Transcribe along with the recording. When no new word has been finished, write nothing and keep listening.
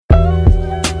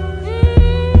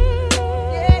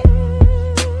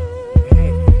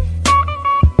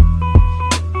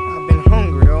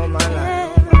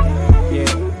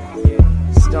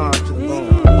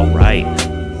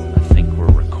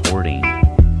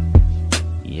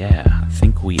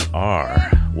think we are.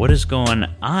 What is going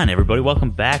on, everybody?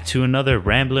 Welcome back to another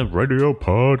Ramblin' Radio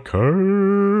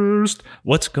podcast.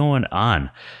 What's going on?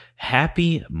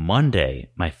 Happy Monday,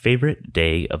 my favorite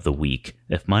day of the week.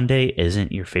 If Monday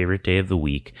isn't your favorite day of the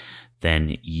week,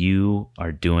 then you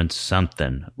are doing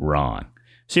something wrong.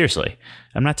 Seriously,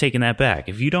 I'm not taking that back.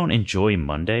 If you don't enjoy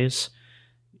Mondays,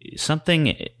 something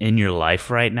in your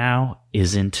life right now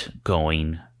isn't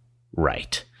going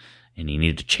right, and you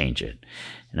need to change it.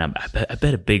 And I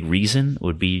bet a big reason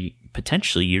would be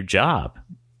potentially your job.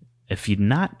 If you're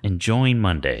not enjoying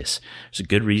Mondays, there's a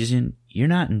good reason you're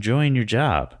not enjoying your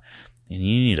job, and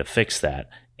you need to fix that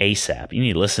ASAP. You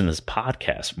need to listen to this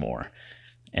podcast more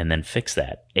and then fix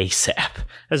that ASAP. It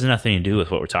has nothing to do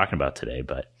with what we're talking about today,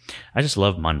 but I just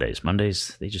love Mondays.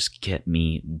 Mondays, they just get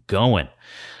me going.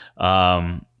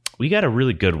 We got a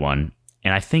really good one,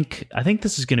 and I think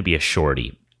this is going to be a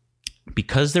shorty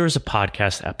because there was a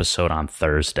podcast episode on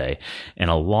Thursday, and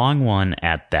a long one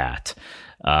at that.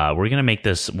 We're going to make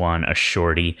this one a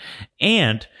shorty,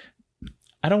 and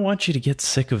I don't want you to get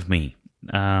sick of me.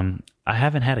 I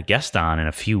haven't had a guest on in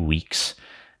a few weeks,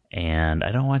 and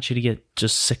I don't want you to get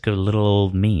just sick of little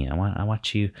old me. I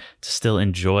want you to still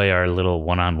enjoy our little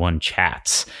one-on-one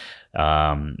chats.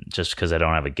 Just because I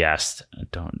don't have a guest,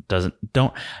 don't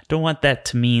want that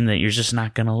to mean that you're just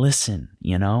not gonna listen.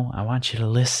 You know, I want you to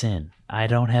listen. I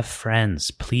don't have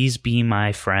friends. Please be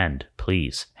my friend.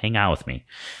 Please hang out with me.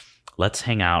 Let's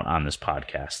hang out on this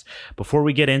podcast. Before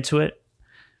we get into it,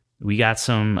 we got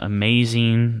some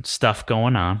amazing stuff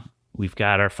going on. We've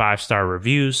got our 5-star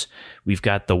reviews. We've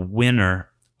got the winner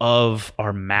of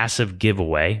our massive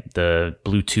giveaway, the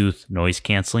Bluetooth noise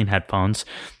canceling headphones,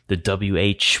 the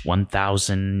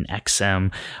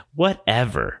WH-1000XM,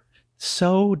 whatever.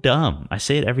 So dumb. I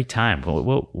say it every time.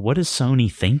 What is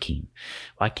Sony thinking?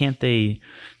 Why can't they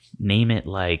name it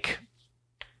like,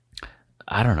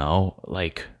 I don't know,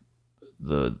 like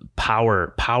the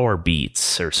Power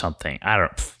Beats or something?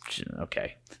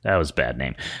 Okay, that was a bad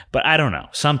name. But I don't know,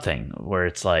 something where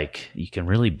it's like you can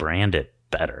really brand it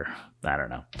better. I don't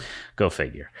know. Go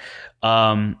figure.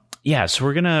 Yeah, so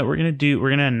we're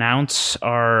gonna announce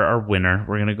our winner.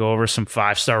 We're gonna go over some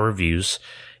 5-star reviews,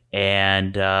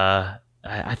 and I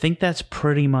think that's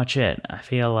pretty much it. I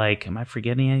feel like, am I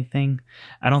forgetting anything?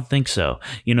 I don't think so.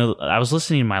 You know, I was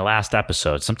listening to my last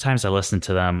episode. Sometimes I listen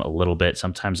to them a little bit,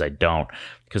 sometimes I don't,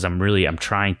 because I'm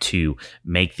trying to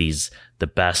make these the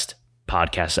best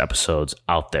podcast episodes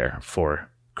out there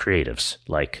for creatives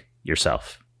like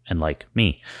yourself and like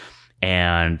me.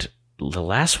 And the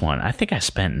last one, I think I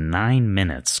spent 9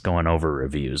 minutes going over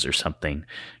reviews or something,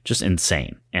 just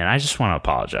insane. And I just want to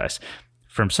apologize.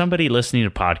 From somebody listening to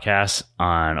podcasts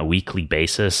on a weekly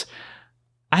basis,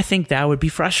 I think that would be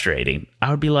frustrating.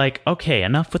 I would be like, okay,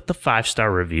 enough with the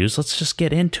 5-star reviews. Let's just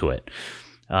get into it.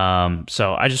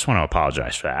 So I just want to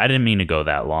apologize for that. I didn't mean to go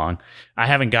that long. I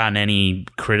haven't gotten any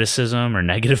criticism or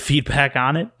negative feedback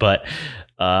on it, but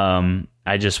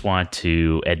I just want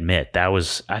to admit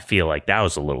I feel like that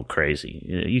was a little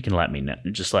crazy. You can let me know.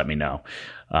 Just let me know.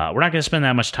 We're not going to spend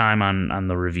that much time on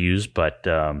the reviews, but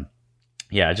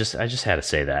yeah, I just had to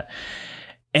say that.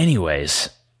 Anyways,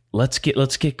 let's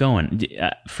get going.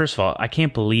 First of all, I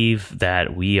can't believe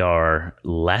that we are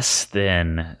less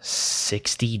than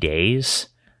 60 days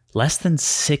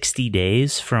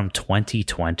from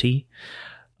 2020.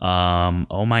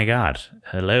 Oh my God.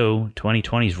 Hello.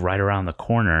 2020 is right around the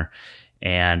corner.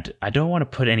 And I don't want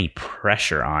to put any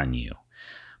pressure on you,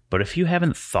 but if you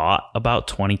haven't thought about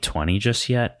 2020 just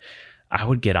yet, I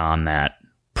would get on that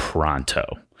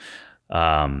pronto.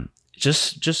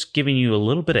 Just giving you a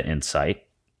little bit of insight.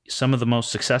 Some of the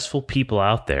most successful people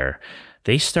out there,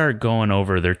 they start going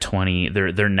over their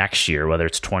next year, whether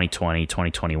it's 2020,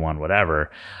 2021,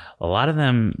 whatever. A lot of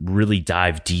them really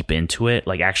dive deep into it,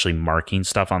 like actually marking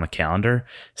stuff on the calendar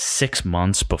 6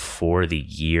 months before the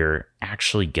year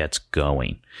actually gets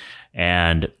going.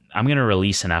 And I'm going to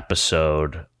release an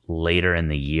episode later in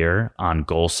the year on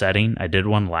goal setting. I did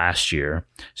one last year,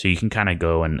 so you can kind of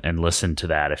go and listen to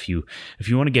that. If you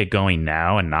want to get going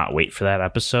now and not wait for that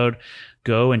episode,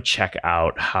 go and check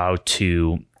out how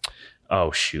to...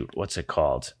 Oh shoot, what's it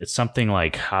called? It's something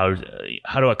like how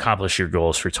to accomplish your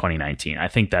goals for 2019. I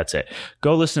think that's it.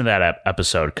 Go listen to that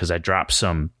episode because I dropped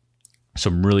some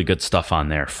really good stuff on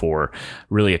there for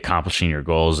really accomplishing your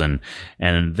goals. And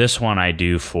this one I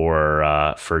do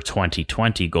for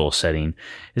 2020 goal setting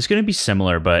is going to be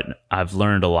similar, but I've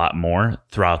learned a lot more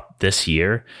throughout this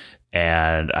year.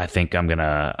 And I think I'm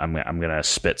gonna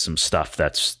spit some stuff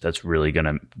that's really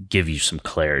gonna give you some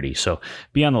clarity. So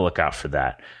be on the lookout for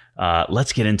that.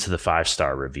 Let's get into the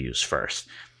 5-star reviews first.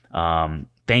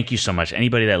 Thank you so much.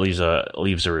 Anybody that leaves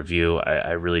a review,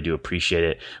 I really do appreciate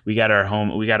it. We got our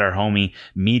homie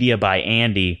Media by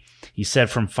Andy. He said,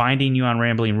 from finding you on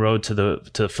Rambling Road to the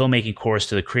filmmaking course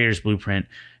to the creator's blueprint,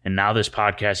 and now this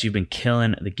podcast, you've been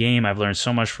killing the game. I've learned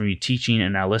so much from you teaching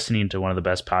and now listening to one of the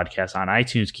best podcasts on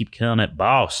iTunes. Keep killing it,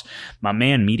 boss. My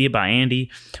man, Media by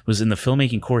Andy, was in the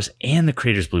filmmaking course and the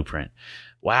creator's blueprint.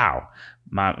 Wow.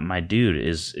 My dude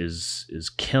is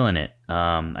killing it.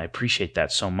 I appreciate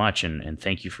that so much, and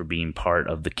thank you for being part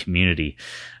of the community.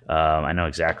 I know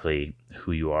exactly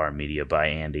who you are, Media by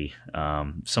Andy.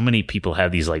 So many people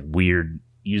have these like weird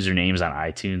usernames on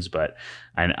iTunes, but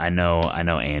I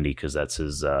know Andy because that's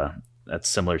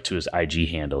similar to his IG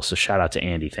handle. So shout out to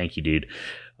Andy. Thank you, dude.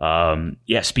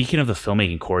 Speaking of the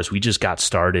filmmaking course, we just got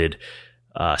started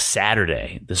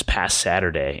this past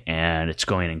Saturday, and it's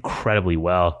going incredibly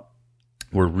well.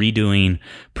 We're redoing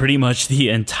pretty much the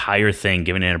entire thing,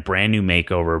 giving it a brand new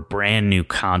makeover, brand new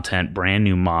content, brand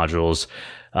new modules.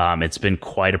 It's been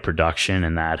quite a production,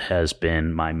 and that has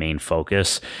been my main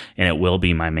focus, and it will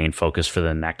be my main focus for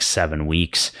the next 7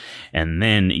 weeks. And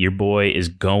then your boy is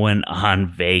going on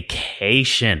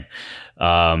vacation.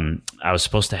 I was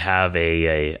supposed to have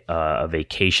a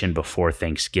vacation before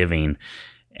Thanksgiving,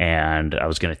 and I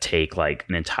was going to take like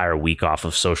an entire week off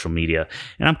of social media.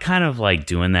 And I'm kind of like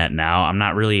doing that now. I'm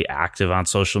not really active on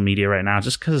social media right now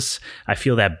just because I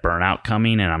feel that burnout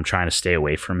coming, and I'm trying to stay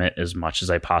away from it as much as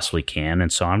I possibly can.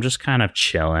 And so I'm just kind of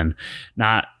chilling,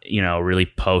 not, really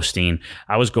posting.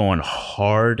 I was going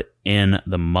hard in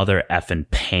the mother effing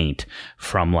paint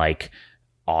from like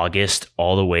August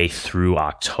all the way through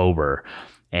October.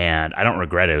 And I don't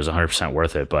regret it. It was 100%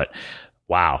 worth it. But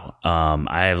wow.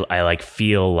 I like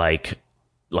feel like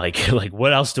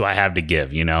what else do I have to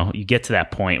give? You get to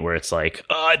that point where it's like,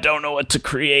 oh, I don't know what to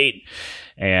create.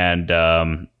 And,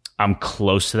 I'm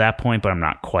close to that point, but I'm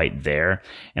not quite there.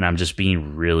 And I'm just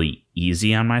being really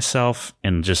easy on myself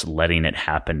and just letting it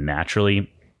happen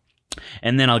naturally.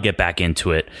 And then I'll get back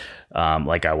into it,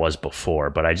 like I was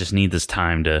before, but I just need this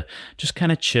time to just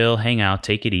kind of chill, hang out,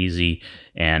 take it easy,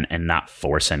 and not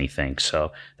force anything.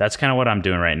 So that's kind of what I'm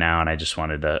doing right now, and I just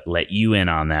wanted to let you in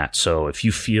on that. So if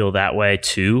you feel that way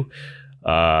too,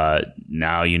 now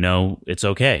it's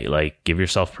okay. Like, give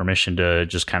yourself permission to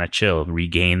just kind of chill,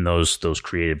 regain those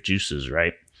creative juices,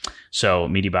 right? So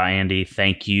Media by Andy,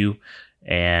 thank you.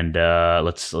 And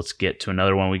let's get to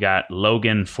another one. We got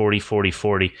Logan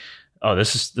 404040. Oh,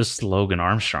 this is Logan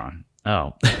Armstrong.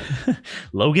 Oh,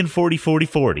 Logan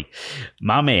 404040.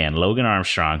 My man, Logan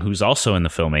Armstrong, who's also in the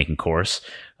filmmaking course.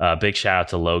 Big shout out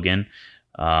to Logan.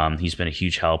 He's been a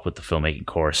huge help with the filmmaking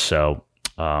course. So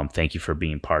thank you for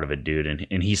being part of it, dude.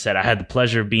 And he said, I had the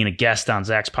pleasure of being a guest on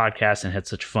Zach's podcast and had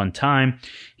such a fun time.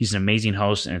 He's an amazing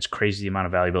host, and it's crazy the amount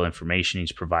of valuable information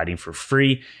he's providing for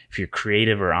free. If you're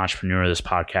creative or entrepreneur, this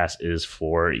podcast is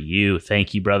for you.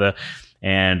 Thank you, brother.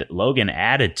 And Logan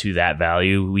added to that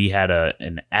value. We had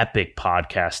an epic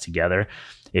podcast together.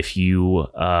 If you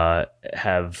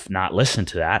have not listened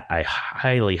to that, I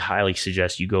highly, highly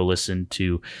suggest you go listen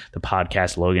to the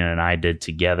podcast Logan and I did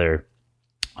together.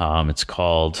 It's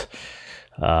called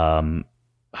How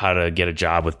to Get a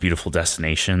Job with Beautiful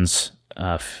Destinations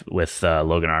with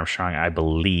Logan Armstrong, I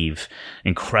believe.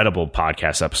 Incredible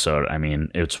podcast episode. I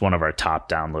mean, it's one of our top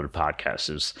downloaded podcasts.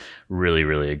 It was really,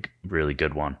 really, really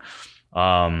good one.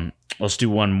 Let's do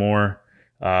one more.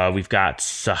 We've got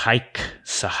Sahike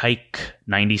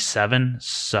 97.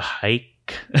 Sahike.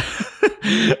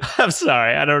 I'm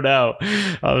sorry, I don't know.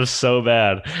 I was so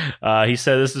bad. He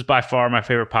said, this is by far my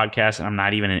favorite podcast, and I'm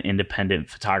not even an independent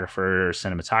photographer or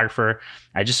cinematographer.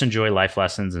 I just enjoy life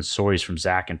lessons and stories from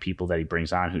Zach and people that he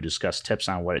brings on who discuss tips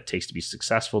on what it takes to be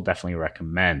successful. Definitely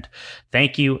recommend.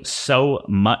 Thank you so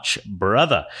much,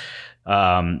 brother.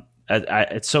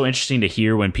 It's so interesting to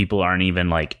hear when people aren't even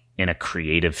like in a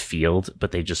creative field,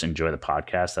 but they just enjoy the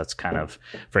podcast. That's kind of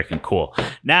freaking cool.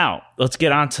 Now, let's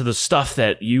get on to the stuff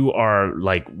that you are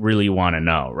like really want to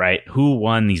know, right? Who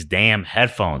won these damn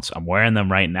headphones? I'm wearing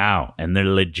them right now, and they're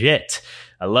legit.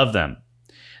 I love them.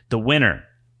 The winner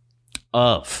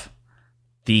of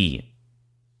the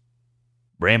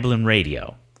Ramblin'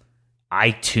 Radio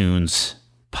iTunes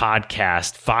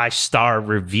podcast 5-star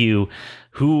review.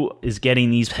 Who is getting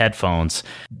these headphones?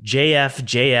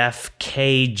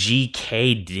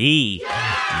 JFKGKD.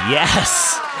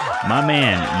 Yes, my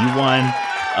man, you won.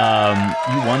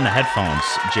 You won the headphones.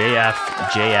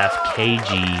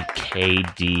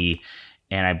 JFKGKD,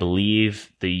 and I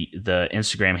believe the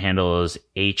Instagram handle is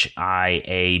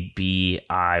HIABIY.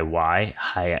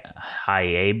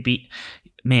 HIAB.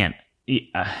 Man,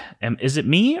 is it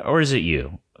me or is it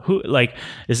you? Who, like,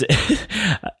 is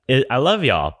it? I love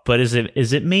y'all, but is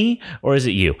it me or is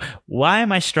it you? Why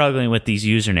am I struggling with these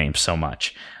usernames so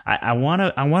much? I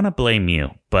wanna blame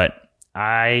you, but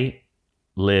I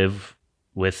live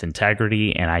with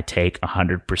integrity and I take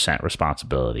 100%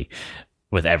 responsibility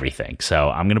with everything. So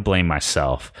I'm gonna blame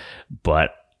myself,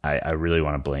 but I really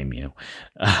want to blame you.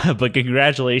 But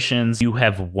congratulations. You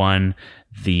have won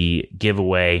the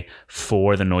giveaway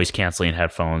for the noise canceling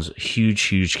headphones.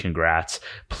 Huge congrats.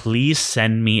 Please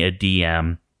send me a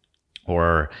DM,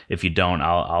 or if you don't,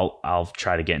 I'll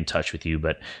try to get in touch with you,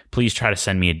 but please try to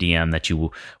send me a DM that you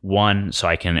won so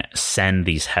I can send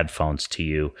these headphones to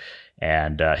you.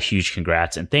 And huge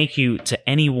congrats. And thank you to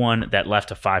anyone that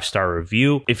left a 5-star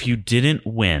review. If you didn't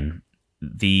win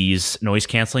these noise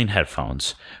canceling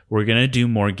headphones, we're going to do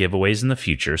more giveaways in the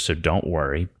future, so don't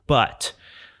worry. But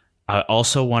I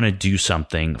also want to do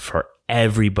something for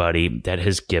everybody that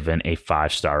has given a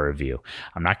 5-star review.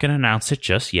 I'm not going to announce it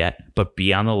just yet, but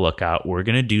be on the lookout. We're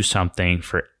going to do something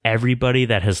for everybody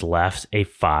that has left a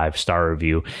 5-star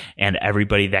review and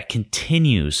everybody that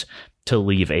continues to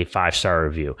leave a 5-star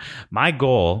review. My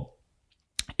goal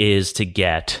is to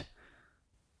get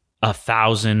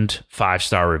 1,000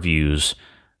 5-star reviews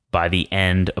by the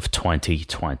end of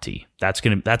 2020.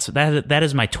 That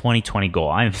is my 2020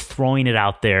 goal. I'm throwing it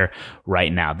out there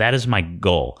right now. That is my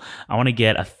goal. I want to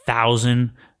get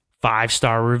 1,000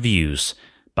 5-star reviews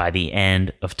by the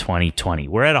end of 2020.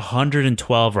 We're at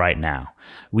 112 right now.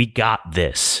 We got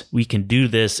this. We can do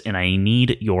this, and I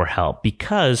need your help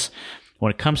because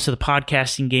when it comes to the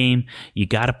podcasting game, you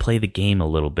got to play the game a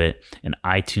little bit, and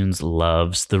iTunes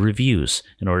loves the reviews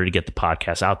in order to get the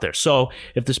podcast out there. So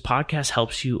if this podcast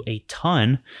helps you a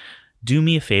ton, do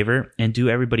me a favor and do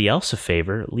everybody else a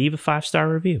favor. Leave a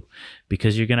 5-star review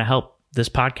because you're going to help this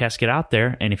podcast get out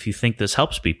there. And if you think this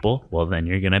helps people, well, then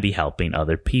you're going to be helping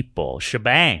other people.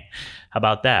 Shebang. How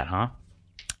about that, huh?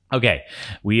 Okay,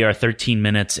 we are 13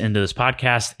 minutes into this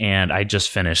podcast, and I just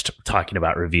finished talking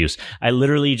about reviews. I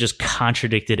literally just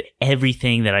contradicted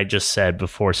everything that I just said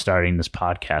before starting this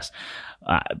podcast.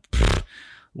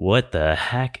 What the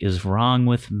heck is wrong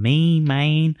with me,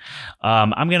 man?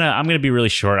 I'm gonna be really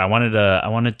short. I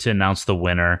wanted to announce the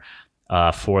winner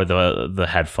for the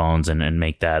headphones and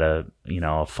make that a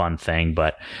fun thing.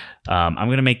 But I'm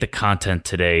gonna make the content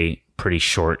today pretty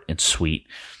short and sweet.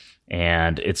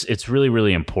 And it's really,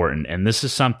 really important. And this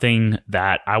is something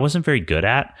that I wasn't very good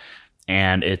at.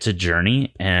 And it's a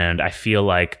journey. And I feel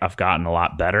like I've gotten a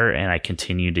lot better. And I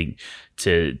continue to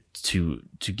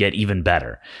get even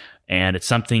better. And it's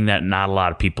something that not a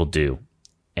lot of people do.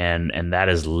 And that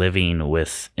is living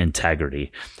with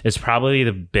integrity. It's probably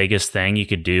the biggest thing you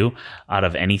could do out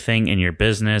of anything in your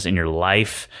business, in your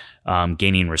life,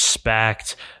 gaining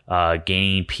respect,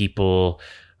 gaining people's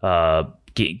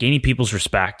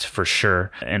respect for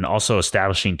sure, and also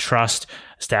establishing trust,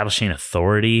 establishing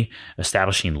authority,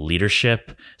 establishing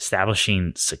leadership,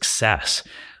 establishing success.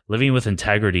 Living with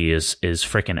integrity is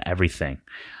freaking everything.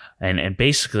 And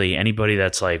basically anybody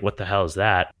that's like, what the hell is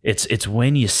that? It's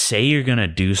when you say you're going to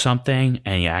do something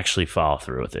and you actually follow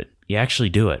through with it. You actually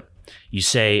do it. You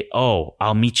say, oh,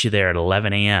 I'll meet you there at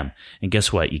 11 a.m. And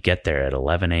guess what? You get there at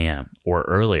 11 a.m. or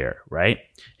earlier, right?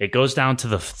 It goes down to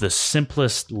the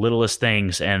simplest, littlest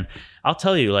things. And I'll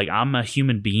tell you, like, I'm a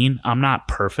human being. I'm not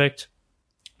perfect.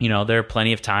 There are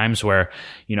plenty of times where,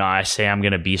 I say I'm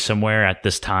going to be somewhere at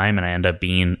this time and I end up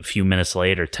being a few minutes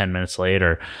late or 10 minutes late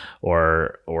or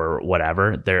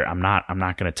whatever. I'm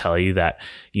not going to tell you that,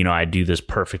 I do this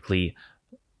perfectly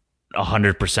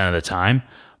 100% of the time,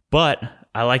 but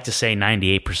I like to say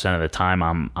 98% of the time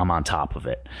I'm on top of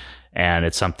it. And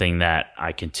it's something that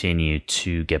I continue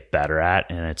to get better at.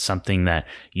 And it's something that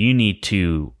you need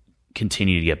to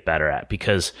continue to get better at,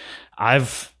 because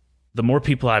the more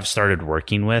people I've started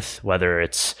working with, whether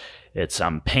it's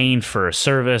I'm paying for a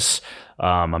service,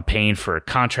 I'm paying for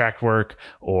contract work,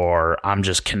 or I'm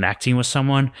just connecting with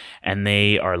someone and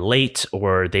they are late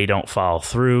or they don't follow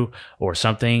through or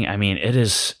something. I mean,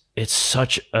 it's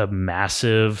such a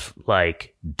massive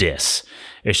diss.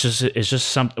 It's just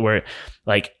something where,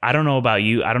 I don't know about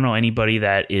you. I don't know anybody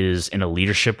that is in a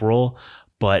leadership role,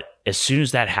 but as soon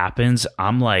as that happens,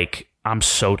 I'm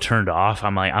so turned off.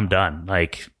 I'm like, I'm done.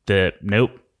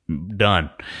 Nope, done.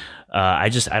 I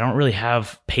don't really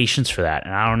have patience for that.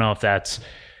 And I don't know if that's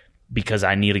because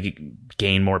I need to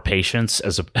gain more patience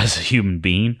as a human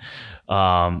being.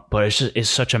 But it's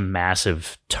such a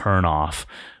massive turn off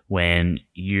when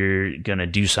you're going to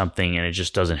do something and it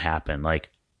just doesn't happen.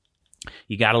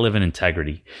 You got to live in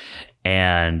integrity.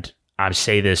 And I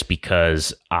say this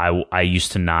because I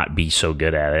used to not be so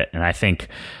good at it. And I think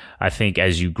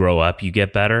as you grow up, you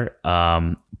get better.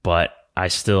 but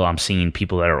I'm seeing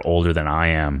people that are older than I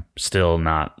am still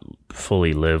not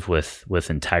fully live with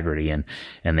integrity, and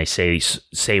they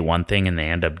say one thing and they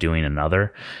end up doing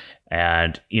another.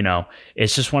 And,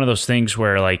 it's just one of those things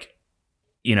where, like,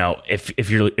 if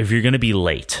you're going to be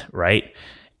late, right?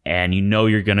 And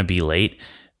you're going to be late,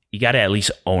 you got to at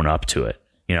least own up to it.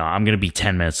 I'm going to be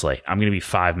 10 minutes late. I'm going to be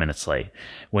 5 minutes late.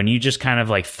 When you just kind of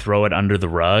like throw it under the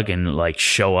rug and like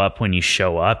show up when you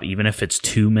show up, even if it's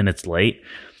 2 minutes late,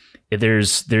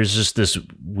 there's just this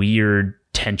weird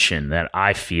tension that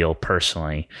I feel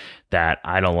personally that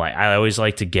I don't like. I always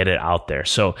like to get it out there.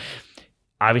 So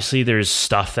obviously there's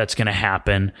stuff that's going to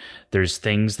happen. There's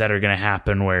things that are going to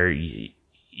happen where,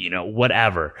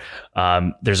 whatever.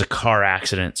 There's a car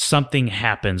accident. Something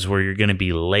happens where you're going to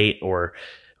be late, or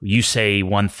you say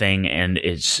one thing and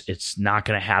it's not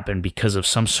going to happen because of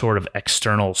some sort of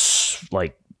external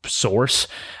like source.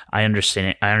 I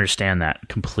understand that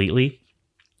completely.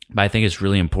 But I think it's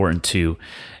really important to,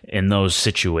 in those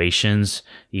situations,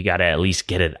 you got to at least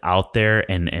get it out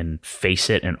there and face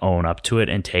it and own up to it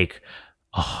and take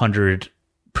 100%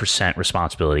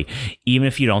 responsibility. Even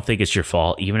if you don't think it's your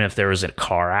fault, even if there was a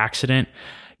car accident,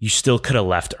 you still could have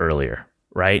left earlier,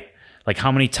 right? Like,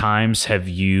 how many times have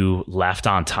you left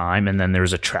on time and then there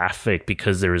was a traffic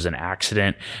because there was an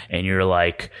accident and you're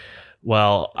like,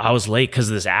 well, I was late because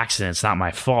of this accident. It's not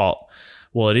my fault.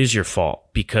 Well, it is your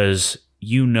fault because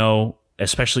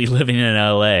especially living in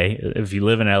LA, if you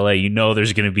live in LA,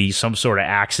 there's going to be some sort of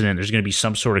accident. There's going to be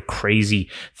some sort of crazy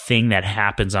thing that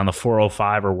happens on the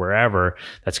 405 or wherever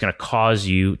that's going to cause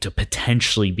you to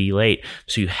potentially be late.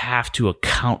 So you have to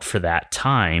account for that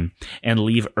time and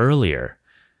leave earlier.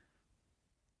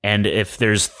 And if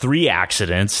there's 3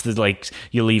 accidents, like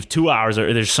you leave 2 hours,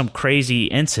 or there's some crazy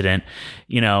incident,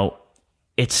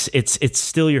 it's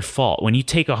still your fault. When you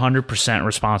take 100%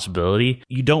 responsibility,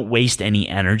 you don't waste any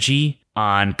energy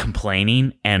on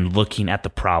complaining and looking at the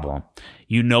problem.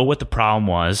 You know what the problem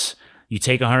was. You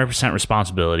take 100%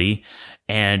 responsibility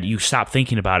and you stop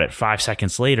thinking about it 5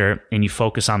 seconds later and you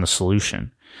focus on the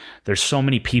solution. There's so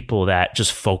many people that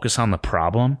just focus on the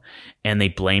problem and they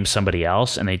blame somebody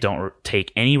else and they don't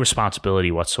take any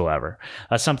responsibility whatsoever.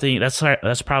 That's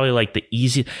probably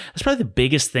the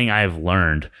biggest thing I have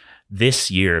learned this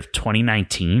year of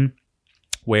 2019,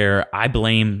 where I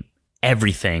blame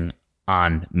everything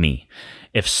on me.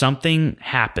 If something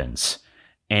happens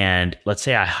and let's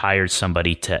say I hired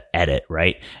somebody to edit,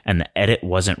 right? And the edit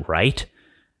wasn't right,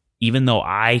 even though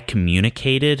I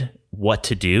communicated what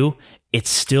to do, it's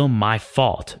still my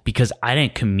fault because I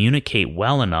didn't communicate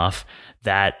well enough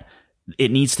that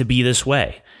it needs to be this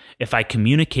way. If I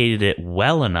communicated it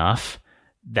well enough,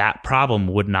 that problem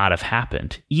would not have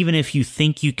happened. Even if you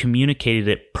think you communicated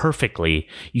it perfectly,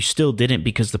 you still didn't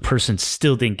because the person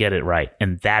still didn't get it right.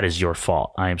 And that is your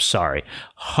fault. I am sorry.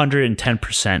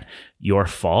 110% your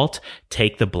fault.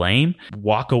 Take the blame,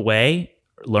 walk away,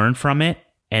 learn from it,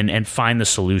 and find the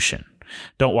solution.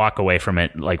 Don't walk away from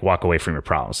it like walk away from your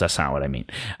problems. That's not what I mean.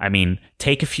 I mean,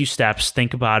 take a few steps,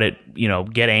 think about it,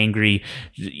 get angry,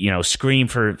 scream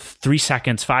for 3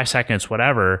 seconds, 5 seconds,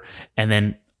 whatever, and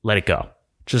then let it go.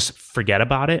 Just forget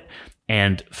about it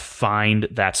and find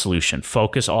that solution.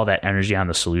 Focus all that energy on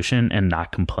the solution and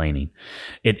not complaining.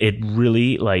 It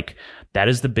really, that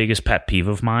is the biggest pet peeve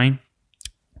of mine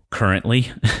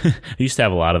currently. I used to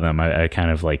have a lot of them. I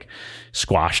kind of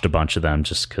squashed a bunch of them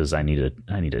just because I need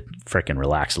to frickin'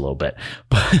 relax a little bit.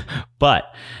 But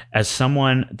as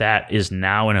someone that is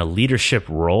now in a leadership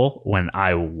role when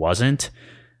I wasn't,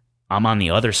 I'm on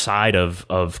the other side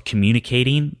of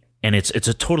communicating. And it's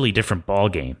a totally different ball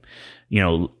game.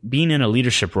 Being in a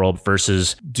leadership role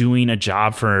versus doing a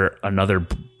job for another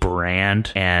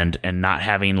brand and not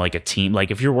having a team.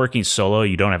 Like if you're working solo,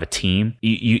 you don't have a team.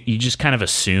 You just kind of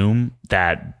assume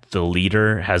that the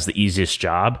leader has the easiest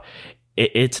job.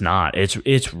 It's not.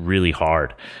 It's really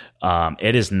hard.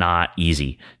 It is not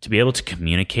easy to be able to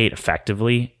communicate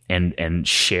effectively and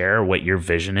share what your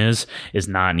vision is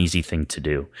not an easy thing to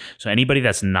do. So anybody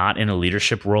that's not in a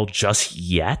leadership role just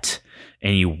yet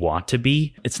and you want to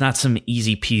be, it's not some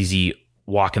easy peasy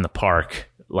walk in the park,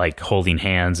 like holding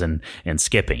hands and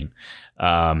skipping.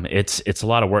 It's a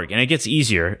lot of work and it gets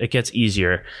easier.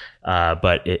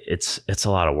 But it's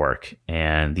a lot of work.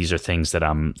 And these are things that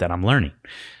I'm learning.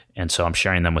 And so I'm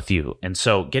sharing them with you. And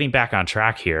so getting back on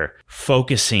track here,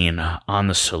 focusing on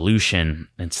the solution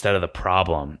instead of the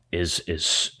problem is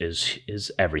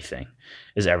everything.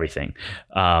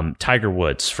 Tiger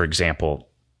Woods, for example,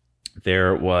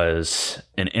 there was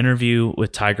an interview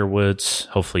with Tiger Woods.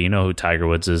 Hopefully you know who Tiger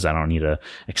Woods is. I don't need to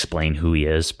explain who he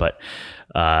is, but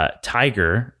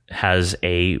Tiger has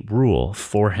a rule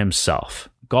for himself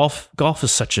golf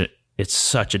is such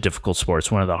a difficult sport.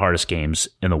 It's one of the hardest games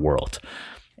in the world.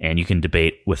 And you can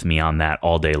debate with me on that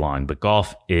all day long. But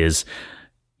golf is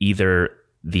either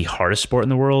the hardest sport in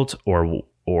the world or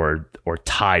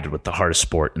tied with the hardest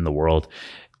sport in the world.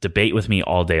 Debate with me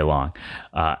all day long.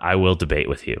 I will debate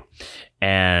with you.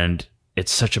 And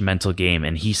it's such a mental game.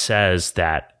 And he says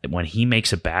that when he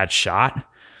makes a bad shot,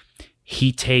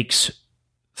 he takes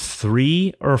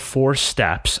 3 or 4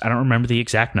 steps. I don't remember the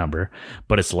exact number,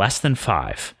 but it's less than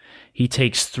 5. He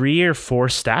takes 3 or 4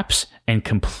 steps and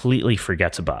completely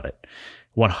forgets about it.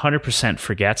 100%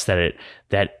 forgets that it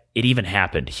even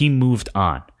happened. He moved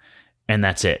on, and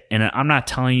that's it. And I'm not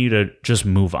telling you to just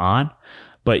move on,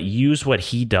 but use what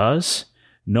he does.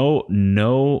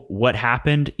 Know what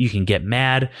happened. You can get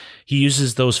mad. He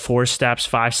uses those 4 steps,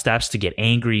 5 steps to get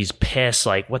angry. He's pissed.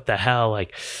 Like, what the hell?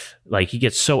 Like he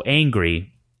gets so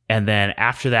angry. And then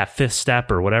after that 5th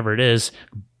step or whatever it is,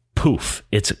 poof,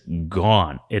 it's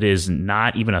gone. It is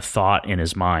not even a thought in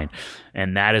his mind.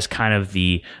 And that is kind of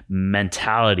the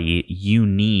mentality you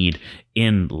need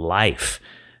in life,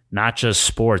 not just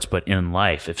sports, but in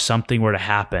life. If something were to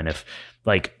happen,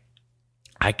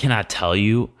 I cannot tell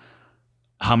you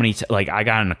how many, I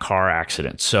got in a car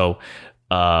accident. So,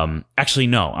 actually,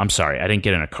 no, I'm sorry. I didn't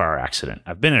get in a car accident.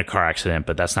 I've been in a car accident,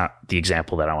 but that's not the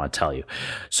example that I want to tell you.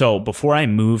 So before I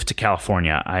moved to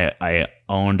California, I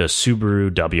owned a Subaru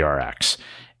WRX.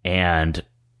 And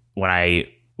when I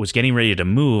was getting ready to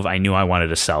move, I knew I wanted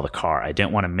to sell the car. I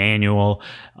didn't want a manual.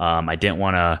 I didn't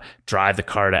want to drive the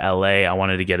car to LA. I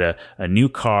wanted to get a new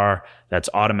car that's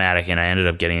automatic. And I ended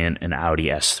up getting an Audi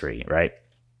S3, right?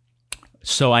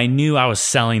 So I knew I was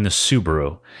selling the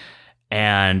Subaru.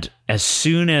 And as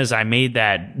soon as I made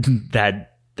that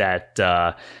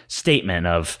statement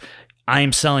of I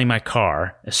am selling my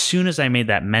car, as soon as I made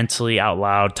that mentally out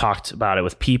loud, talked about it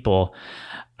with people,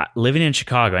 living in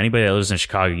Chicago, anybody that lives in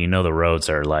Chicago, the roads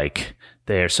are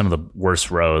they are some of the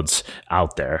worst roads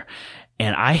out there.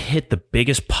 And I hit the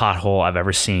biggest pothole I've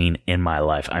ever seen in my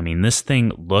life. I mean, this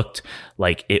thing looked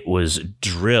like it was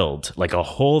drilled, like a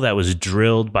hole that was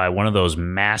drilled by one of those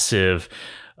massive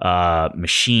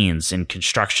machines in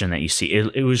construction that you see.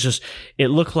 It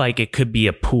looked like it could be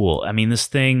a pool. I mean, this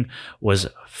thing was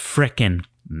frickin'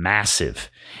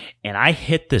 massive. And I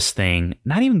hit this thing,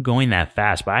 not even going that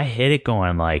fast, but I hit it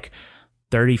going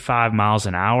 35 miles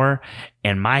an hour.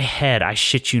 And my head, I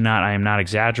shit you not, I am not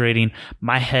exaggerating,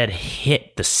 my head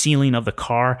hit the ceiling of the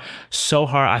car so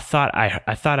hard. I thought I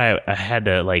had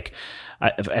to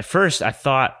at first I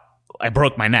thought I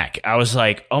broke my neck. I was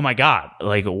like, oh my God,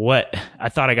 what? I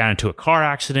thought I got into a car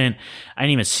accident. I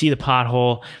didn't even see the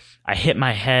pothole. I hit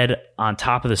my head on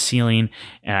top of the ceiling,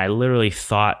 and I literally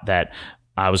thought that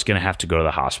I was going to have to go to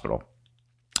the hospital.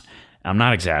 I'm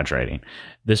not exaggerating.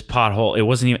 This pothole, it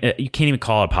wasn't even, you can't even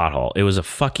call it a pothole. It was a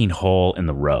fucking hole in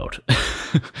the road.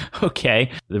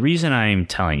 Okay. The reason I'm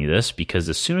telling you this, because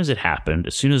as soon as it happened,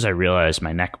 as soon as I realized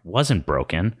my neck wasn't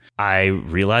broken, I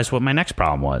realized what my next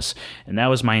problem was. And that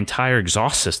was my entire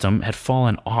exhaust system had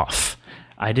fallen off.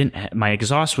 My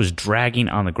exhaust was dragging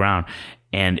on the ground.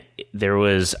 And there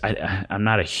was, I'm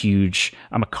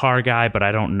a car guy, but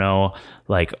I don't know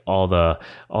all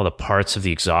the parts of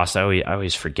the exhaust. I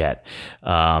always forget.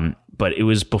 But it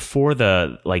was before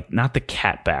not the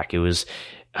catback. It was,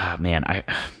 I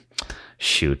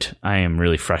am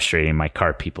really frustrating my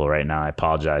car people right now. I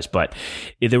apologize. But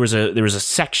there was a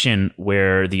section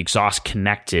where the exhaust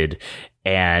connected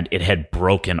and it had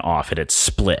broken off. It had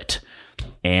split.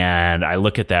 And I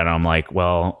look at that and I'm like,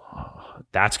 well,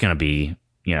 that's going to be,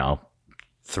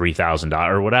 $3,000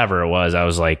 or whatever it was. I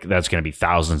was like, that's going to be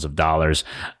thousands of dollars.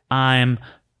 I'm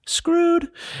screwed.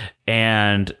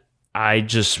 And I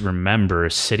just remember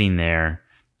sitting there,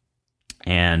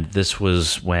 and this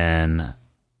was when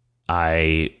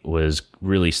I was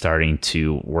really starting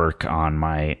to work on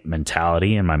my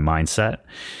mentality and my mindset.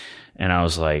 And I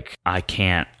was like, I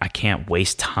can't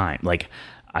waste time.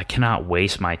 I cannot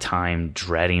waste my time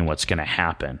dreading what's going to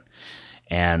happen.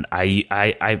 And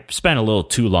I spent a little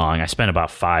too long. I spent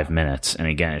about 5 minutes. And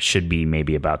again, it should be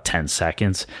maybe about 10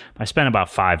 seconds. I spent about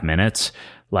 5 minutes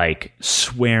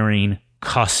swearing,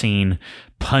 cussing,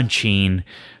 punching,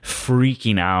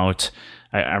 freaking out.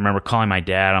 I remember calling my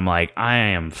dad. I'm like, I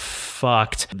am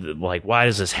fucked. Why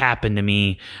does this happen to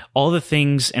me? All the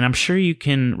things, and I'm sure you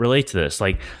can relate to this.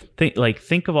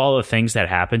 Think of all the things that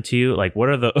happen to you. What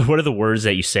are the words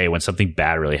that you say when something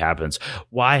bad really happens?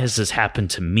 Why has this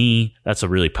happened to me? That's a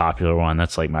really popular one.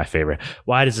 That's my favorite.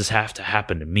 Why does this have to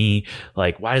happen to me?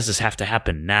 Why does this have to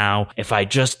happen now? If I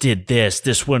just did this,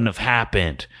 this wouldn't have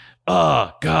happened.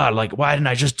 oh God, like, why didn't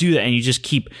I just do that? And you just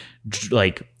keep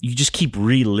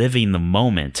reliving the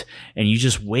moment, and you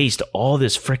just waste all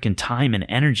this freaking time and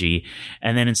energy.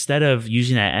 And then instead of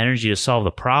using that energy to solve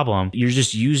the problem, you're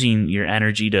just using your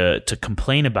energy to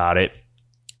complain about it.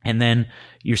 And then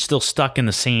you're still stuck in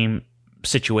the same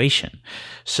situation.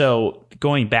 So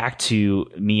going back to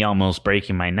me almost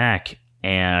breaking my neck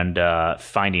and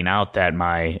finding out that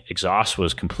my exhaust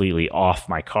was completely off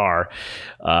my car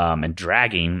and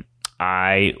dragging,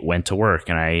 I went to work,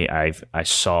 and I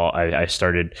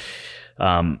started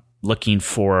looking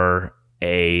for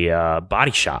a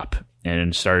body shop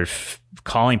and started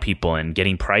calling people and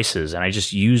getting prices. And I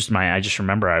just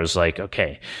remember I was like,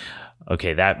 okay,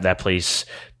 that place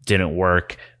didn't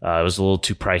work. It was a little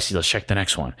too pricey. Let's check the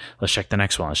next one. Let's check the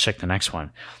next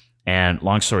one. And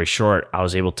long story short, I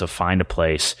was able to find a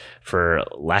place for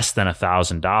less than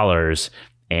 $1,000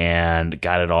 and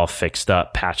got it all fixed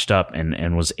up, patched up,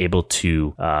 and was able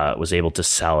to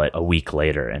sell it a week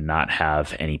later and not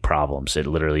have any problems. It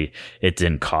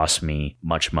didn't cost me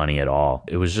much money at all.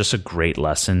 It was just a great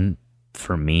lesson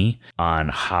for me on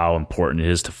how important it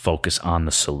is to focus on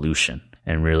the solution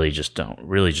and really just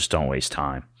don't waste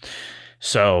time.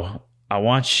 So I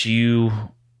want you,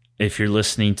 if you're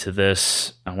listening to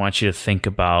this, I want you to think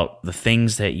about the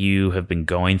things that you have been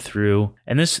going through.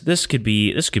 And this could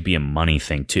be a money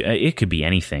thing too. It could be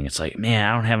anything. It's like, man,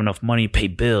 I don't have enough money to pay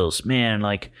bills. Man,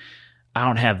 like, I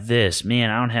don't have this.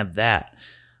 Man, I don't have that.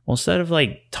 Well, instead of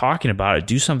like talking about it,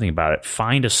 do something about it.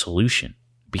 Find a solution.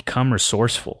 Become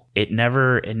resourceful. It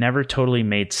never totally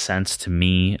made sense to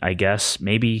me, I guess.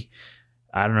 Maybe,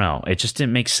 I don't know. It just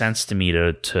didn't make sense to me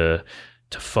to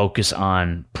focus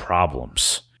on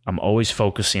problems. I'm always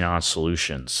focusing on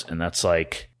solutions. And that's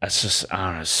just, I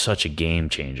don't know, it's such a game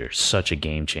changer.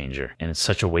 And it's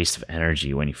such a waste of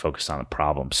energy when you focus on the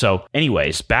problem. So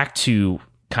anyways, back to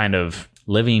kind of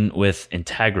living with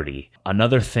integrity.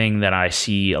 Another thing that I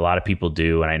see a lot of people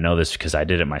do, and I know this because I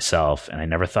did it myself, and I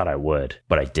never thought I would,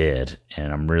 but I did.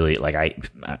 And I'm really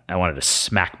I wanted to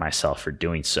smack myself for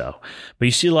doing so. But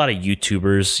you see a lot of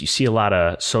YouTubers, you see a lot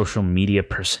of social media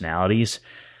personalities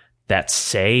that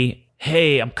say,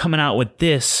 hey, I'm coming out with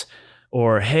this,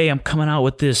 or hey, I'm coming out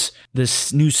with this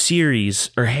new series,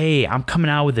 or hey, I'm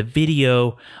coming out with a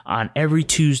video on every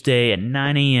Tuesday at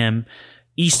 9 a.m.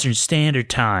 Eastern Standard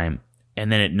Time. And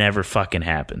then it never fucking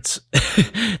happens.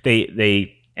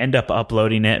 They end up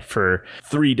uploading it for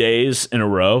 3 days in a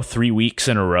row, 3 weeks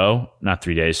in a row, not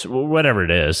 3 days, whatever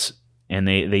it is. And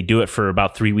they do it for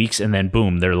about 3 weeks, and then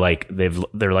boom, they're like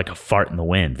a fart in the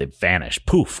wind. They've vanished,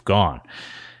 poof, gone.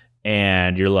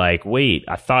 And you're like, wait,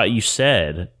 I thought you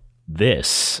said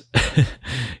this.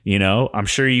 I'm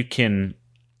sure you can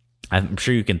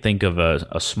think of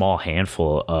a small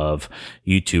handful of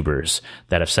YouTubers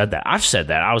that have said that. I've said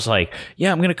that. I was like,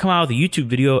 yeah, I'm going to come out with a YouTube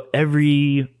video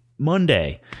every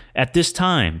Monday at this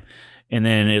time. And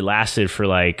then it lasted for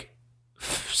like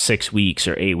 6 weeks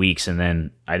or 8 weeks. And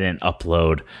then I didn't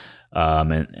upload.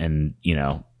 And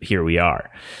here we are.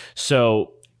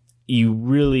 So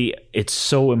it's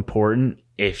so important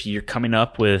if you're coming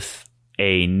up with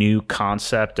a new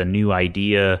concept, a new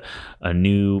idea, a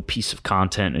new piece of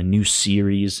content, a new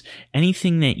series,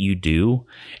 anything that you do,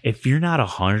 if you're not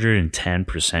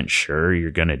 110% sure you're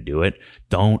going to do it,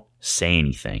 don't say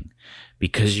anything,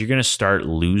 because you're going to start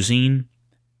losing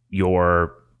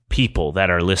your people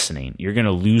that are listening. You're going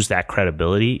to lose that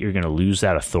credibility. You're going to lose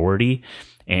that authority,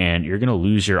 and you're going to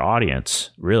lose your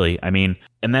audience, really. I mean,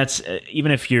 and that's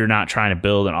even if you're not trying to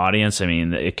build an audience. I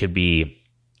mean, it could be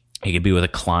with a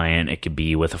client. It could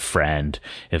be with a friend.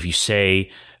 If you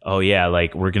say, oh yeah,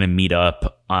 like we're going to meet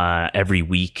up every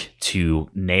week to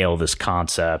nail this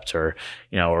concept, or,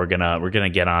 we're going to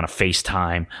get on a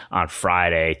FaceTime on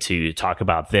Friday to talk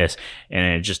about this,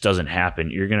 and it just doesn't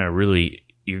happen, you're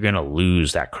going to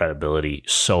lose that credibility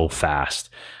so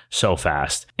fast.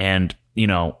 And,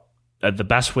 the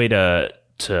best way to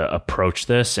approach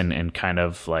this and kind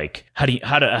of like how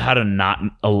to not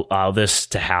allow this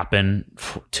to happen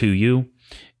to you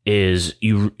is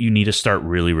you need to start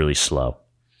really, really slow.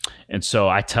 And so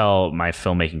I tell my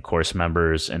filmmaking course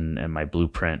members and my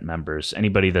Blueprint members,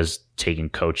 anybody that's taking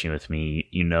coaching with me,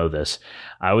 this.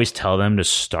 I always tell them to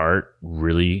start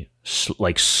really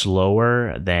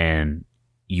slower than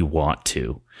you want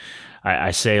to.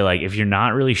 I say, like, if you're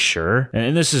not really sure,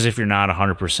 and this is if you're not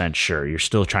 100% sure, you're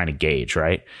still trying to gauge,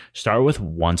 right? Start with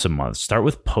once a month. Start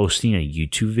with posting a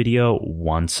YouTube video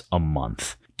once a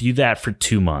month. Do that for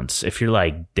 2 months. If you're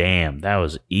like, damn, that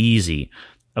was easy.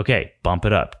 Okay, bump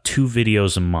it up. 2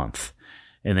 videos a month.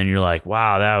 And then you're like,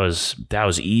 wow, that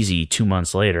was easy 2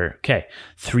 months later. Okay,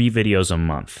 3 videos a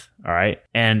month. All right.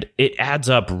 And it adds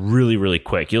up really, really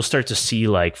quick. You'll start to see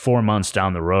like 4 months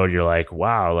down the road, you're like,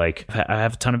 wow, like I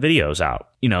have a ton of videos out.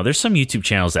 You know, there's some YouTube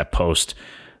channels that post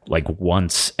like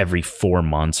once every 4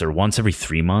 months or once every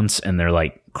 3 months, and they're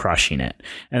like crushing it.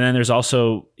 And then there's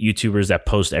also YouTubers that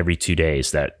post every 2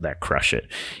 days that crush it.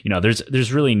 You know,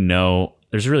 there's really no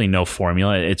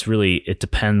formula. It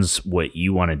depends what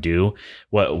you want to do.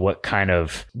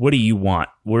 What do you want?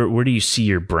 Where do you see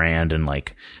your brand? And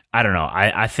like, I don't know.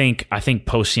 I think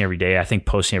posting every day, I think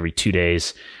posting every 2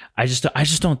 days, I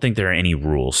just don't think there are any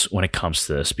rules when it comes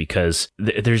to this, because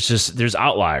there's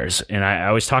outliers. And I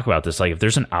always talk about this. Like, if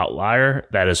there's an outlier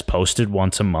that is posted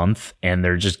once a month and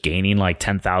they're just gaining like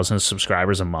 10,000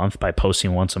 subscribers a month by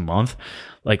posting once a month,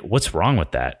 like, what's wrong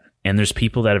with that? And there's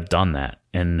people that have done that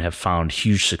and have found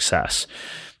huge success.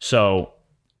 So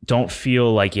don't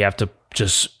feel like you have to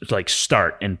just like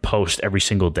start and post every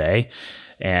single day.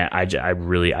 And I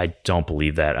don't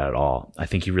believe that at all. I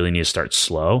think you really need to start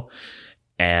slow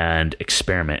and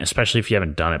experiment, especially if you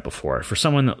haven't done it before. For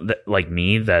someone like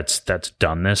me that's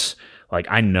done this, like,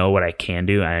 I know what I can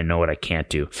do and I know what I can't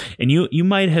do. And you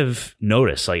might have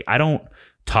noticed, like, I don't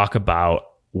talk about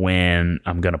when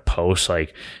I'm going to post.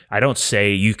 Like, I don't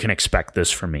say you can expect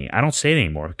this from me. I don't say it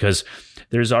anymore, because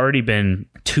there's already been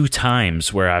 2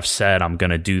 times where I've said I'm going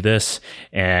to do this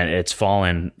and it's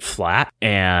fallen flat,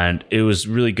 and it was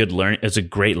really good learning. It's a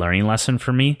great learning lesson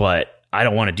for me, but I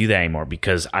don't want to do that anymore,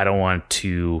 because I don't want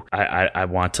to, I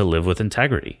want to live with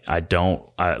integrity. I don't,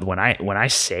 when I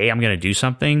say I'm going to do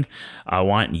something, I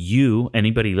want you,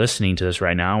 anybody listening to this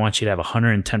right now, I want you to have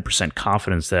 110%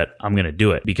 confidence that I'm going to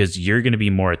do it, because you're going to be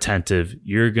more attentive.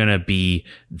 You're going to be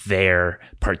there,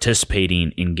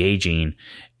 participating, engaging.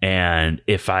 And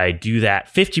if I do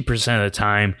that 50% of the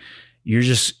time,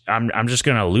 I'm just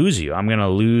going to lose you. I'm going to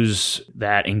lose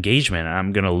that engagement.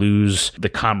 I'm going to lose the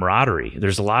camaraderie.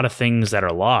 There's a lot of things that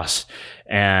are lost,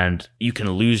 and you can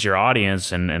lose your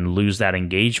audience and lose that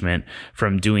engagement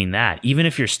from doing that. Even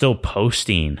if you're still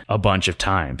posting a bunch of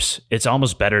times, it's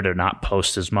almost better to not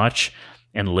post as much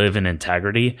and live in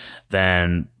integrity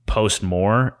than post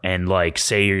more and like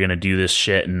say you're going to do this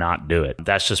shit and not do it.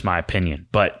 That's just my opinion.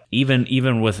 But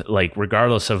even with, like,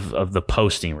 regardless of the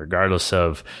posting, regardless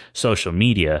of social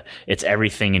media, it's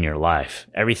everything in your life.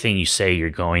 Everything you say you're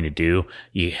going to do,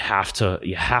 you have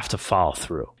to follow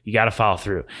through. You got to follow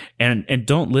through. And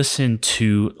don't listen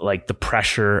to like the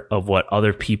pressure of what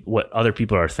other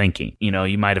people are thinking. You know,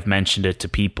 you might have mentioned it to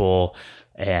people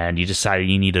and you decided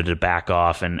you needed to back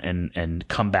off and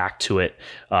come back to it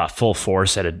full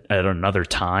force at another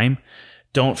time.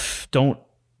 Don't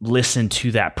listen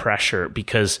to that pressure,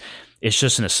 because it's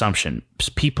just an assumption.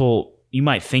 You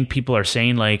might think people are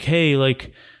saying like, hey,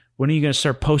 like, when are you going to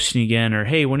start posting again? Or,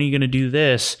 hey, when are you going to do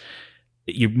this?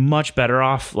 You're much better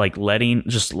off like letting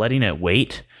it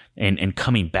wait and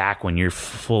coming back when you're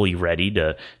fully ready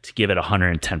to give it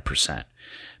 110%.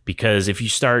 Because if you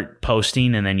start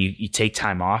posting and then you take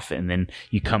time off and then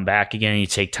you come back again and you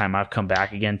take time off, come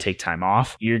back again, take time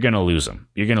off, you're going to lose them.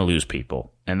 You're going to lose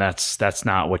people. And that's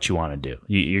not what you want to do.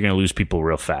 You're going to lose people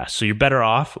real fast. So you're better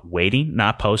off waiting,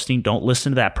 not posting. Don't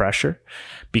listen to that pressure,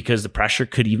 because the pressure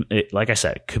could even, like I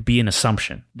said, could be an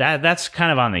assumption. That's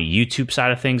kind of on the YouTube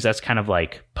side of things. That's kind of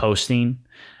like posting.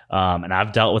 And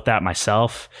I've dealt with that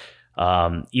myself.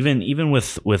 Even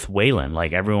with Waylon,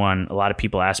 like a lot of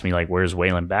people ask me like, where's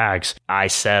Waylon Bags? I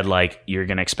said like, you're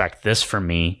going to expect this from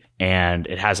me, and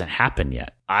it hasn't happened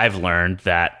yet. I've learned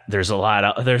that there's a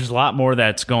lot more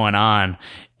that's going on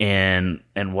in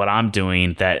what I'm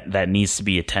doing that needs to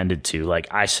be attended to. Like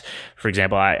for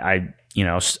example,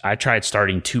 I tried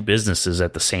starting 2 businesses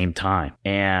at the same time,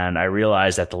 and I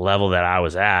realized at the level that I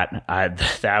was at,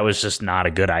 that was just not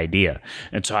a good idea.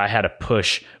 And so I had to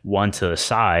push one to the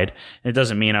side. It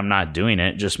doesn't mean I'm not doing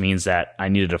it. It just means that I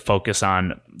needed to focus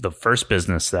on the first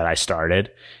business that I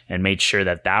started and made sure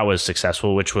that was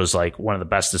successful, which was like one of the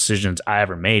best decisions I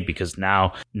ever made, because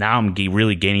now I'm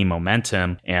really gaining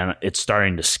momentum and it's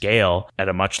starting to scale at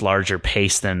a much larger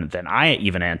pace than I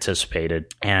even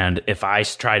anticipated. And if I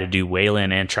try to do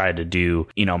Waylon and try to do,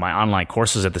 my online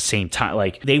courses at the same time,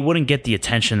 like, they wouldn't get the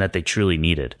attention that they truly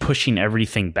needed. Pushing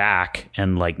everything back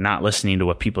and like not listening to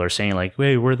what people are saying, like,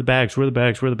 hey, where are the bags? Where are the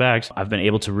bags? Where are the bags? I've been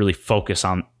able to really focus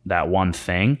on that one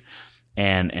thing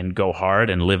and go hard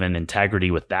and live in integrity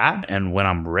with that. And when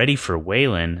I'm ready for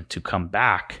Waylon to come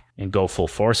back and go full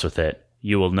force with it,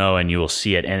 you will know and you will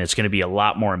see it. And it's going to be a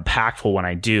lot more impactful when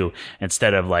I do,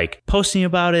 instead of like posting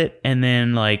about it and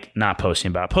then like not posting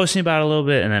about it a little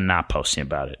bit and then not posting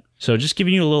about it. So just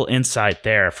giving you a little insight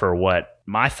there for what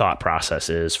my thought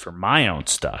process is for my own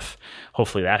stuff.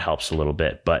 Hopefully that helps a little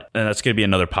bit. But that's going to be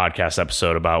another podcast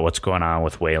episode about what's going on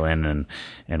with Waylon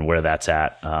and where that's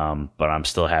at. But I'm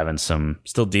still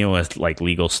dealing with like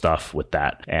legal stuff with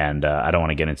that. And I don't want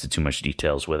to get into too much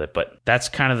details with it. But that's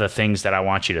kind of the things that I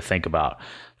want you to think about.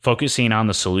 Focusing on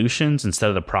the solutions instead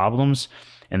of the problems,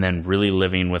 and then really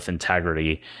living with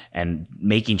integrity and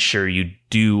making sure you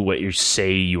do what you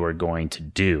say you are going to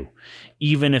do,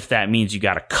 even if that means you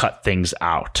got to cut things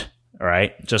out. All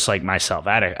right. Just like myself,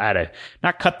 I had to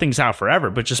not cut things out forever,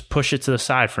 but just push it to the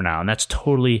side for now. And that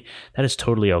is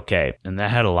totally okay. And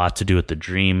that had a lot to do with the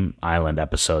Dream Island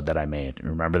episode that I made.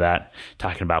 Remember that?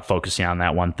 Talking about focusing on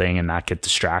that one thing and not get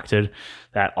distracted.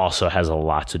 That also has a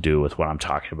lot to do with what I'm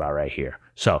talking about right here.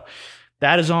 So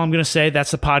that is all I'm going to say.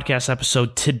 That's the podcast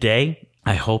episode today.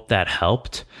 I hope that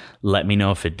helped. Let me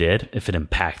know if it did, if it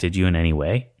impacted you in any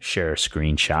way. Share a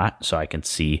screenshot so I can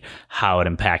see how it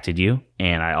impacted you.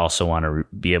 And I also want to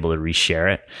be able to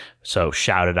reshare it. So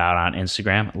shout it out on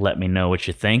Instagram. Let me know what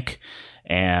you think.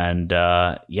 And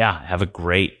have a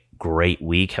great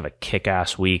week. Have a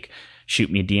kick-ass week. Shoot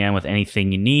me a DM with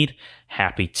anything you need.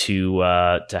 Happy to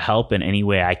help in any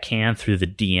way I can through the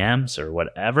DMs or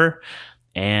whatever.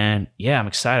 And yeah, I'm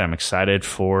excited. I'm excited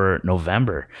for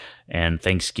November and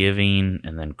Thanksgiving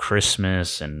and then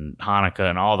Christmas and Hanukkah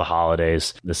and all the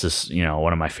holidays. This is,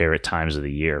 one of my favorite times of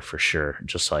the year for sure.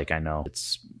 Just like I know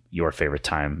it's your favorite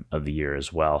time of the year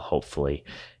as well, hopefully.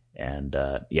 And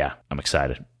I'm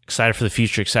excited. Excited for the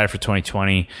future, excited for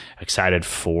 2020, excited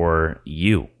for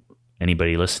you.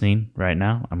 Anybody listening right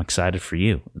now, I'm excited for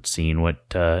you. Seeing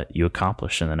what you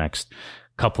accomplish in the next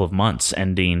couple of months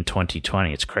ending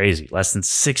 2020. It's crazy. Less than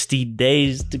 60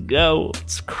 days to go.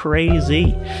 It's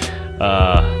crazy.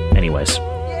 Anyways,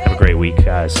 have a great week,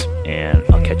 guys, and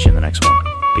I'll catch you in the next one.